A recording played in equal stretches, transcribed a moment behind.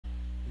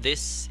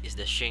This is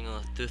the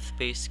Chengu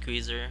Toothpaste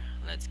Squeezer.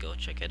 Let's go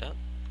check it out.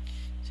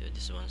 So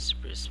this one's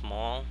pretty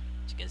small.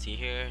 As you can see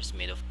here, it's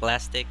made of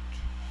plastic,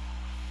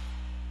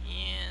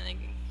 and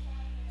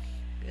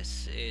I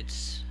guess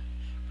it's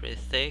pretty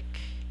thick.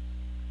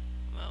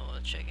 Well,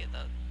 we'll check it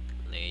out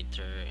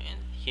later. And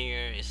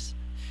here is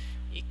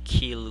a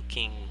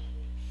key-looking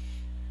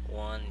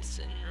one. It's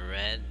in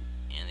red,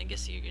 and I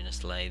guess you're gonna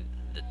slide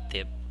the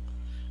tip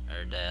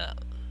or the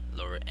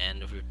lower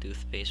end of your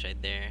toothpaste right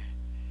there.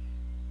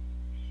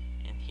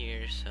 And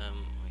here's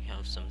we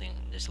have something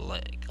just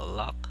like a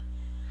lock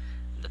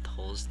that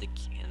holds the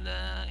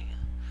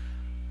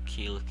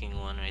key looking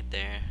one right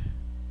there.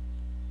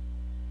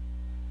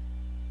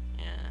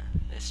 Yeah,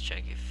 let's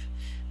check if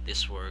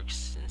this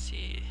works and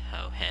see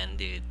how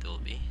handy it will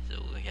be.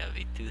 So we have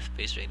a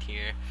toothpaste right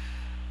here.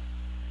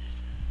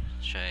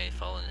 Try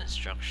following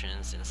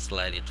instructions and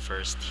slide it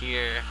first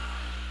here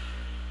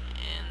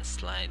and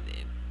slide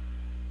it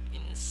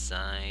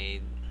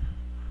inside.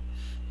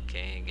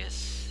 Okay, I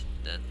guess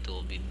that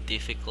will be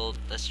difficult.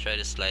 Let's try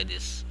to slide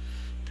this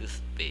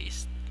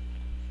toothpaste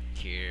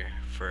here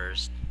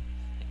first,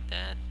 like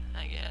that.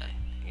 I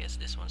guess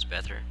this one's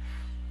better.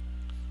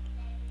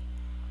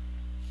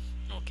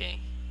 Okay,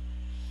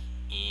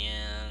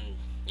 and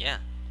yeah,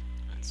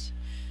 let's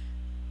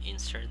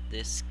insert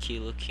this key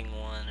looking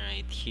one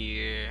right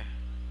here.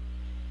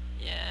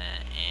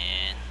 Yeah,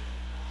 and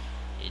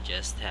you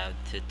just have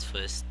to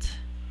twist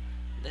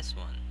this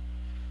one.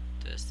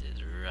 Twist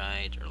it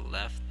right or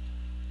left.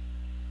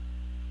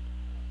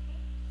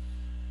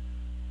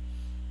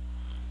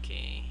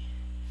 Okay,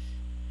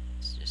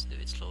 let's just do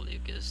it slowly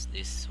because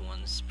this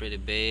one's pretty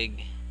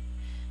big.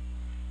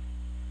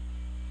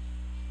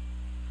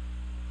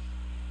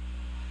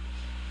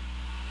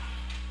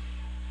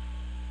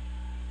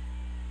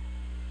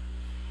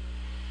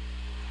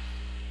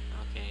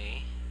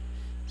 Okay,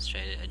 let's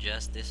try to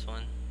adjust this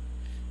one.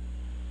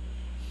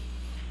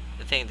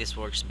 I think this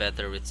works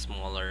better with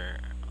smaller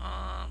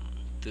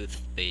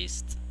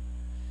toothpaste,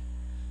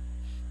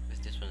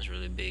 because this one's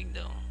really big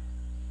though.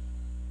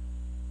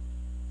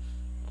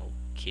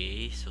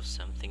 Okay, so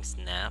something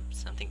snapped,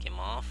 something came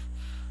off.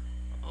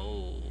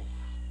 Oh,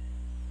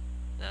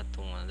 that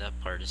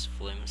part is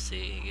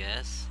flimsy, I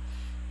guess.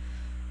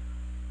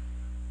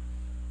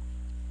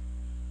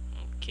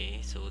 Okay,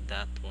 so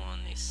that one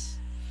is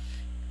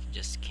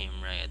just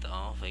came right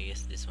off. I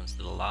guess this one's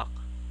the lock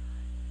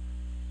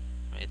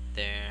right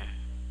there.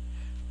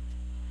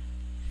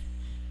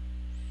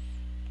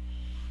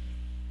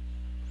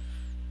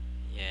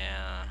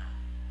 Yeah,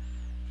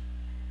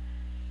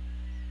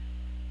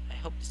 I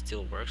hope it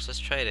still works. Let's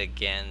try it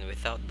again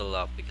without the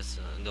lock, because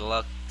the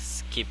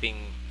lock's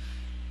keeping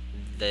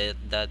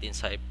that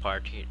inside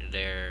part here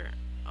there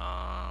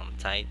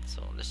tight.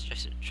 So let's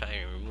just try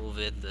and remove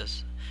it.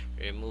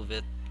 Remove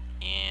it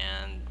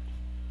and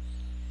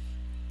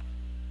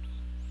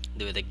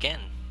do it again.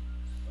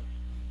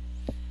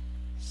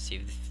 See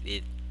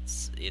if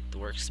it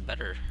works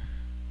better.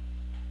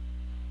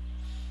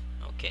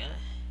 Okay,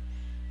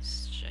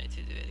 let's try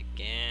to do it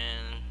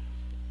again.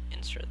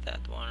 Insert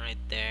that one right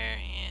there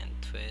and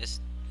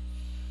twist,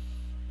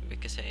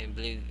 because I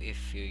believe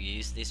if you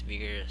use this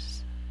bigger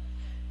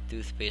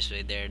toothpaste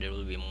right there, there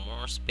will be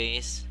more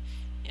space.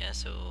 Yeah,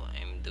 so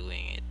I'm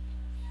doing it,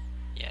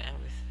 yeah,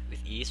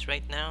 with ease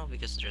right now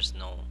because there's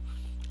no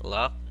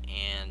lock.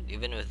 And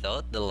even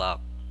without the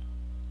lock,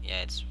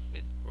 yeah, it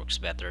works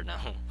better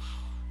now.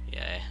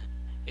 Yeah,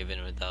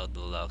 even without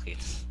the lock,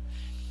 it's,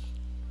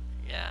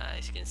 yeah,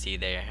 as you can see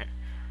there,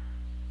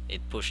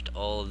 it pushed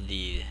all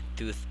the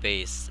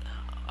toothpaste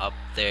up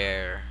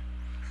there.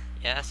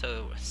 Yeah,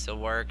 so it still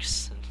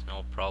works,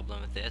 no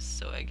problem with this.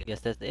 So I guess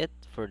that's it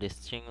for this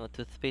Chengu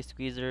Toothpaste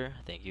Squeezer.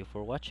 Thank you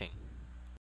for watching.